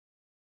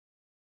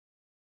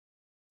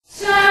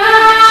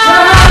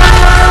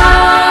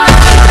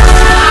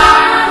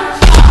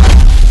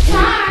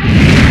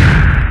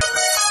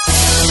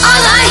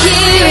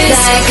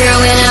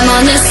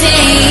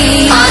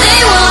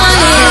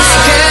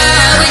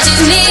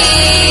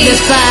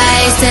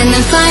flies and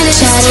the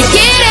finest try to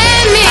get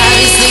at me.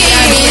 Obviously,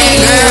 I be that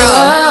girl.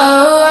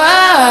 All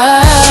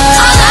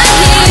I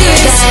hear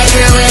is that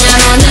girl when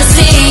I'm on the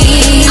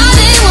scene. All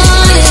they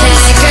want is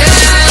that girl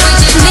with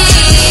just me.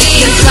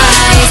 The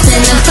flies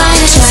and the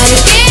finest try to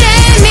get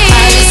at me.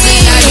 Obviously,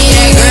 I be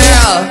that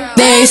girl.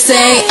 They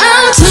say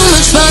I'm too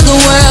much for the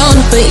world,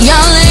 but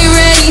y'all ain't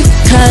ready.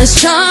 Cause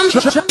charm.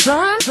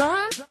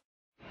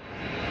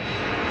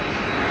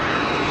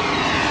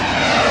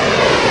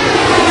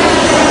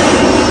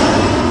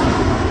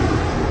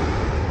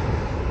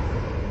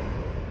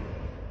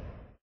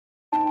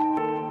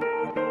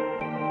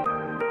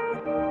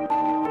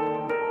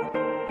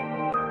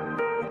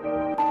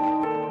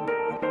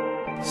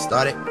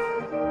 Started.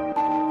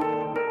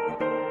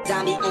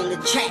 Zombie on the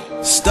track.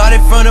 Started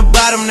from the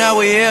bottom, now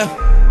we're here.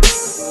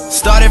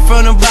 Started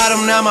from the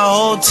bottom, now my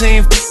whole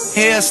team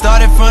here.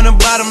 Started from the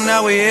bottom,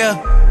 now we're here.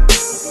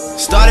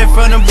 Started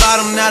from the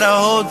bottom, now the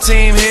whole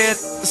team here.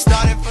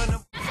 Started from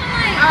the.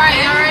 Alright,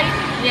 y'all ready?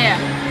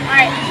 Yeah.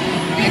 Alright.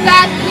 You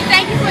guys, we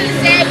thank you for this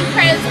day. We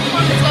pray this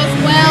performance goes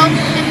well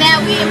and that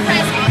we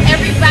impress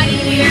everybody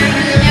here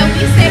and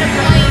we say the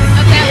point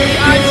of that we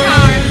are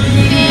charmed.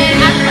 And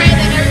I pray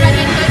that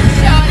everybody enjoys the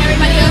show and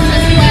everybody else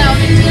as well.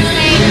 In Jesus'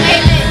 name,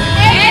 amen.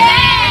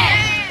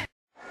 Amen.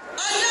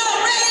 Are y'all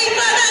ready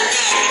for the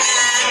next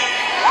act?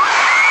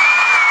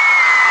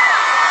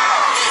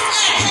 This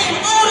act came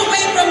all the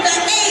way from the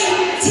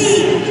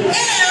ATL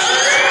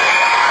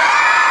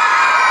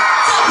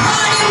to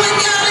party with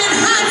y'all in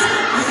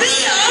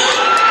Huntsville.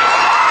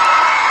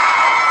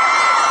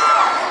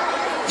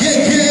 Yeah,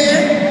 yeah.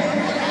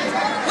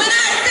 When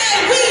I say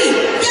we,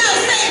 y'all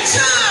say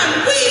charm.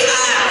 We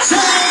are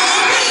charm.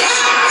 We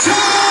are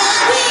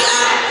charm. We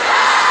are.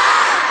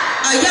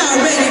 Are y'all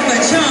ready for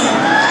charm?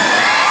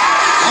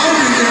 I'm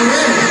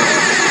ready.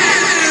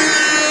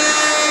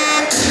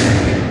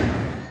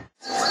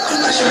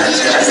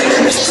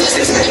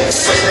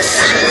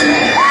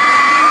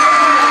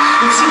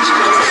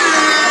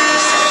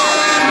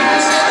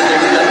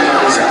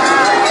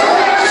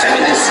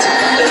 Feminist,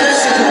 the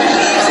person who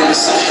believes in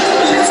social,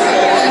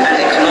 political, and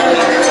economic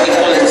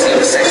equality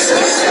of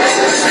sexes.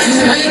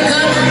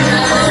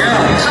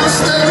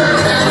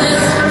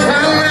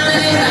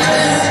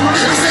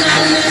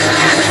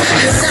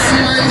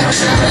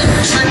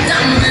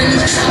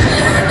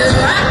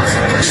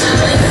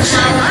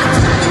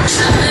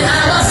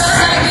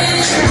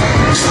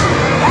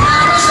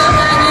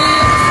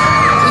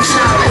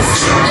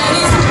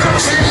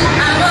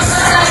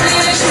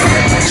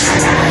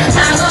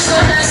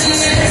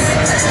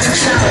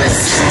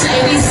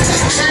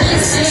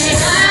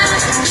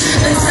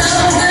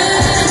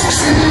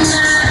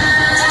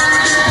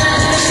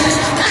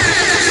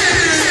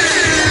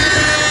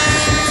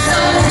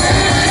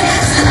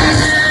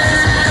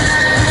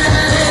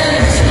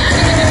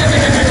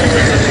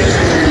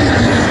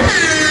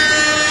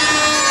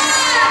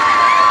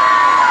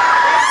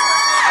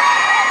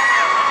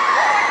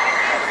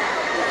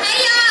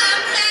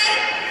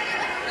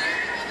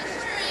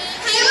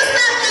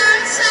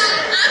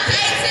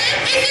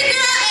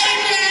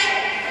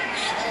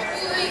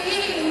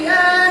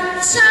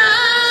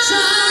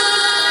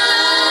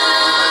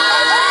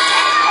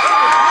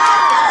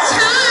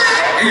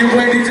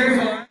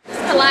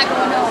 It's a lot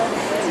going on.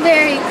 It's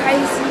very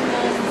crazy,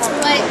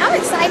 but I'm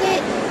excited.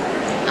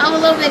 I'm a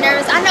little bit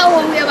nervous. I know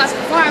when we're about to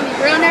perform,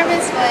 I'm real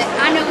nervous, but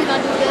I know we're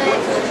gonna do good.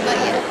 But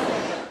yeah.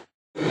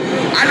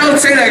 I know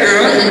Tay that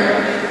girl.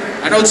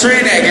 I know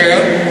Trey that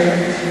girl.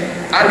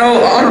 I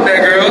know Autumn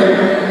that girl.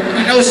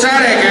 I know Shy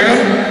that girl.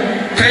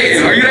 Hey,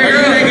 are you that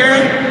girl? That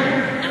girl?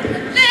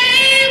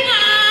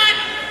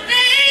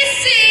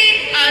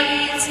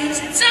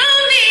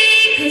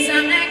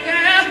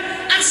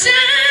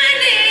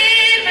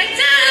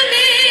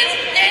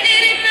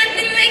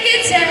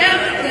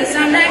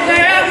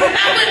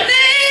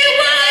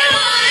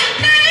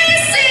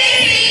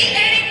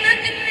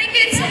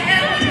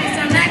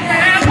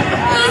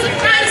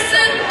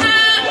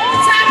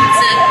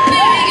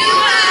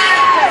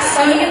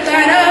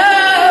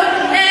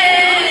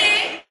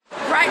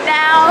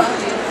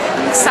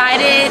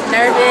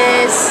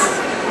 Nervous,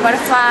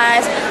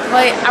 butterflies,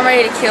 but I'm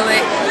ready to kill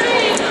it.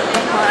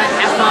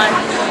 Have fun.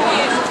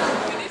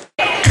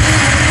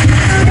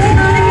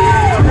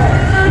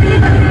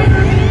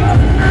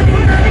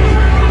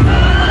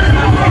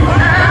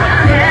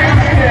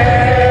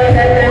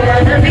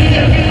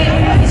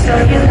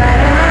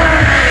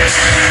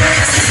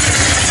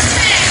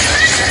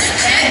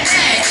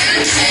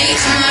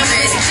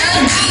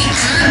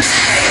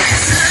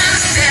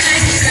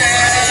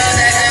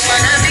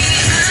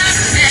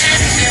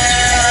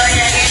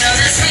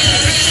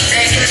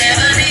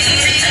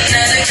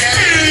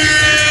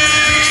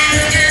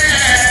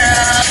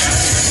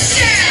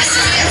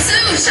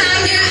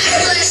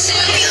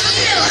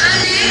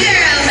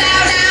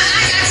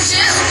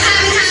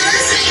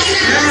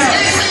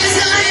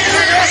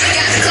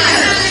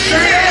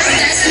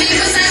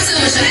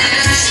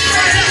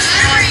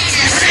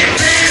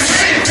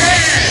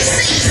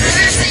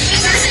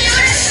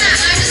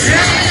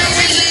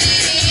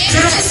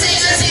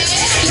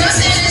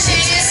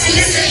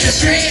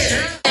 We're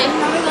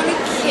gonna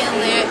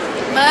kill it,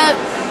 but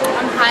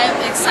I'm hype,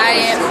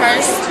 excited.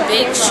 First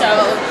big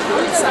show.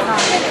 So All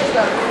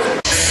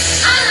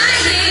I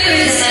hear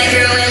is that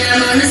girl when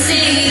I'm on the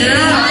scene. All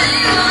I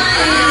want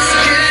is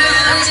a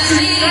girl, just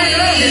me.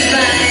 The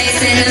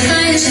spice and the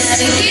fun, try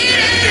to get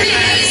at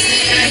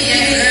me.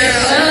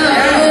 Oh,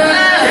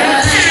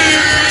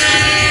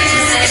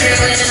 just that girl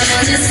when I'm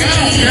on the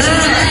scene. All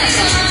I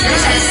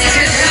want is a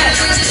girl,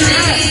 just me.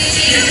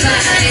 The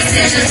spice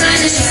and the fun,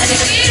 try to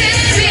get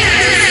at me.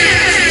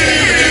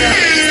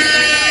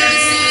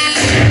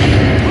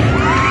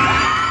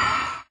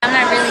 I'm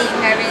not really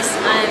nervous.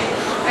 I'm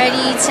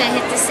ready to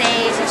hit the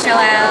stage and show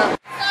out.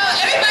 So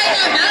everybody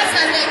know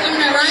Valentine's Day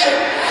coming up, right?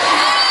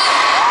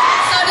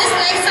 So this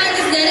next song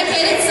is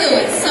dedicated to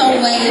it. So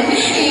wave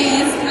your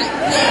hands like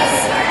this.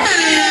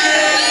 Wave your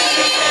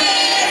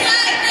hands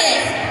like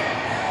this.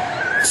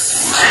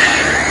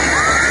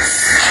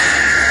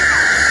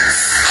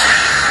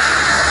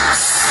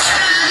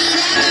 I'll be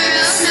that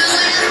girl, know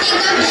what I think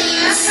of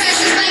there.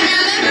 Precious like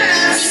diamond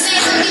pearls, you say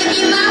I'll give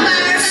you my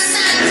word.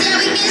 Sometimes yeah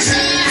we can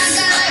share. I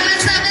got like my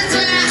stuff is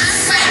rare. I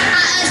swear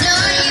I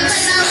adore you,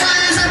 but no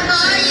one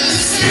before you.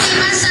 You can be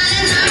my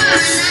shining armor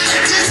at night.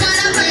 Just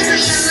wanna praise for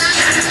your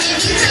life.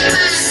 If you take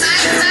my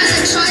advice, find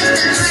the choice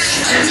that's right.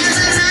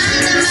 Never mind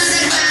the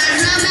other guys,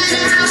 no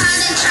matter how hard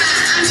they try.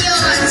 I'm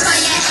yours for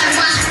your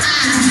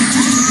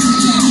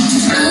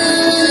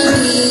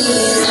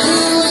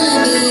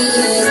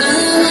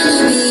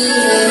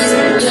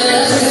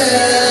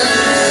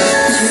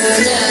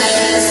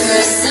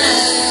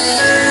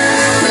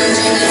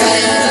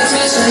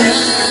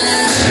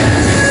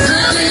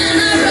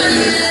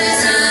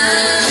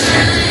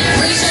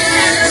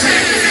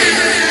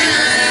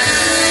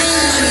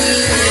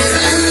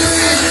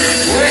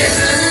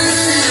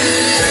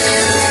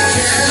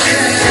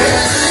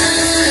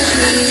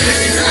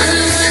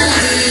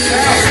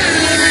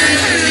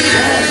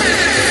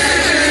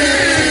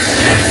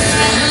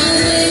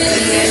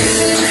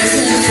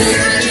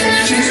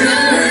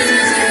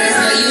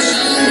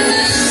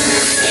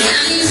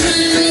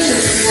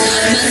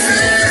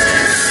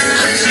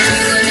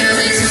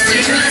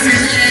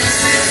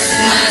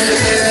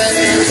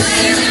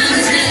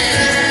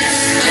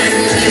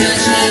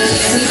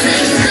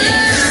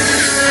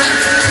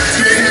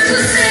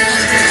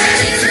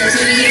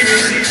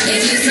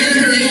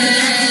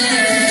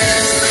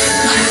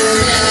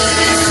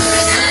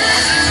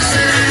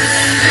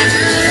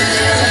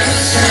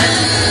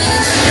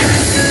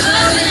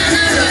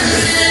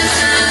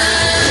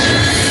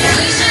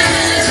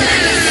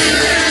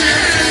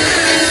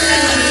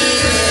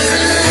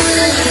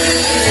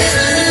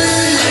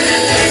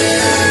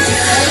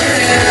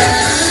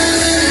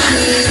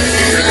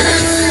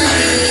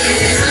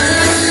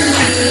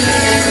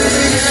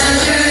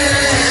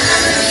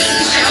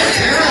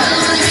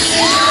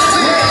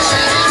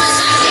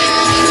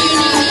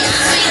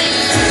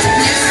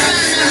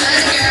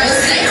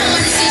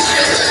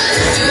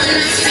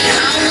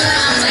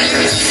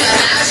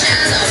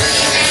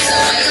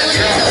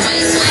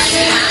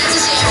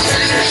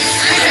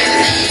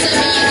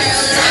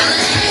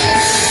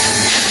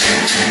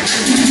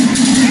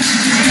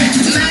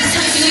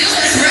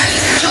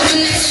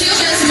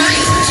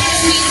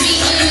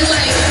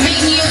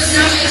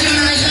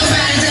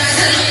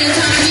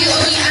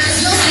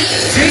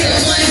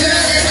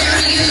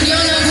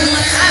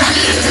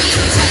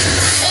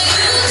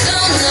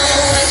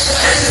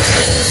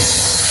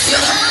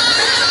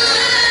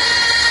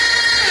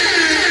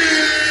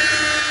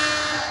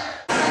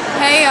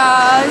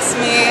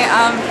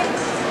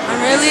I'm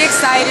really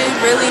excited,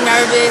 really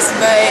nervous,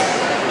 but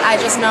I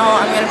just know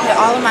I'm going to put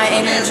all of my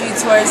energy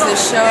towards the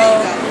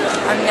show.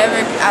 I've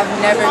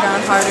never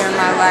gone harder in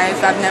my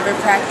life. I've never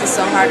practiced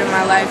so hard in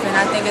my life, and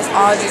I think it's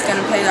all just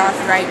going to pay off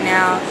right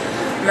now,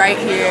 right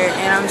here,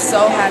 and I'm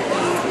so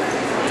happy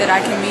that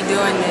I can be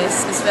doing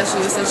this,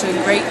 especially with such a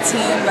great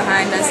team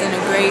behind us and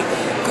a great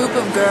group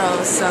of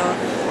girls, so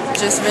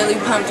just really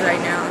pumped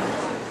right now.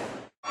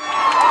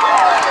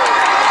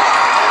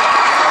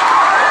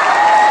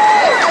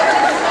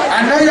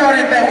 I know y'all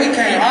didn't think we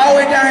came all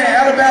the way down here to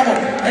Alabama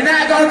and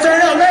not gonna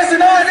turn up. Make some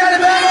noise,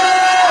 Alabama!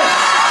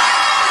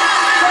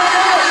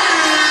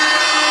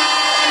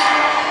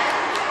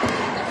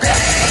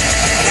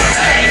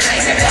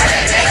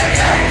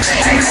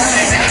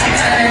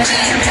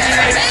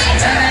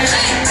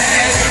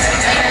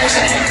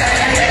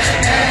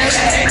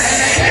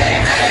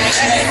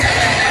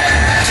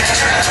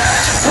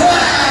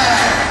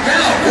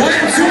 Now, 1,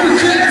 2,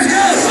 3, let's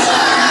go!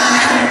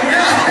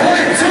 Now,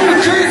 1,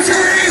 2, 3,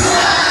 3!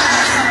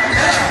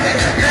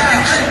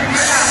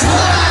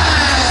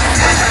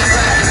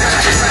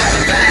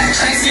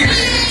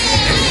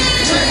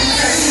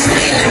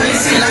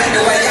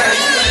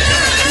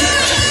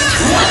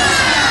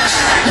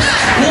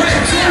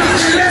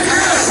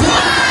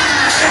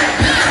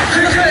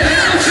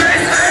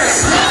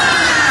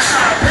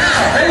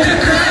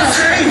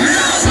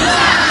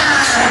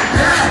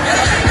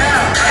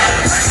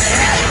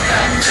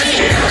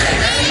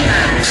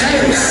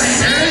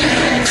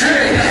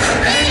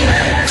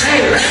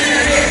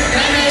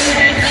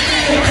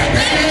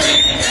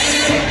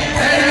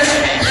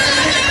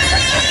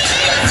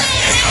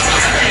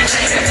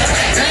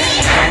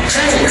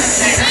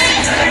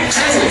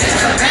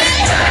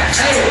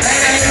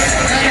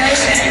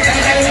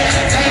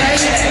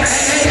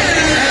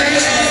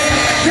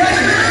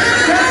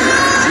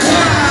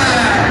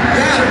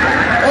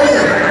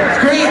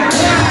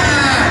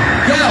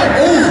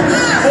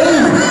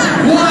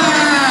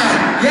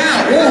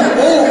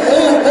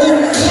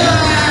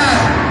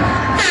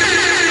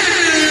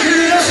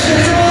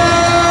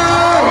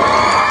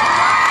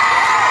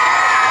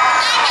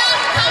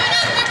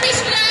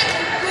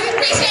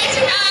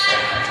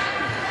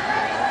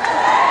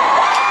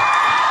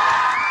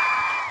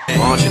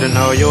 you to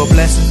know you're a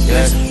blessing,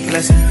 blessing,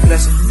 blessing,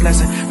 blessing,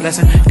 blessing,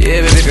 blessing.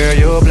 Yeah, baby girl,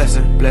 you're a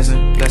blessing,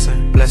 blessing,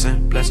 blessing,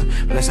 blessing,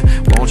 blessing, blessing.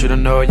 Want you to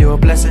know you're a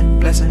blessing,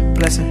 blessing,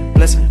 blessing,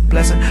 blessing,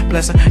 blessing,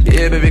 blessing.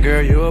 Yeah, baby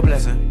girl, you're a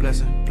blessing,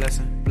 blessing,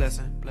 blessing,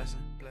 blessing, blessing,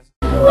 blessing.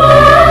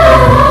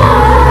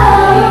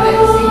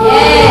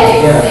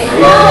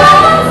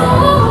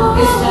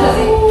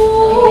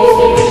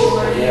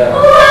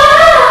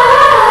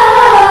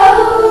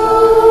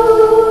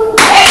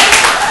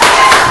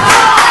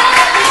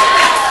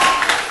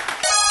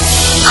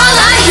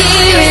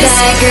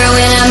 That girl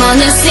when I'm on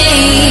the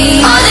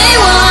scene. All they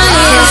want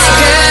is a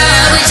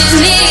girl, which is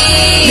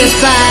me. The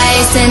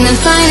spice and the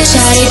finest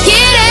try to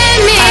get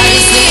at me.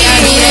 I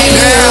need that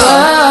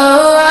girl.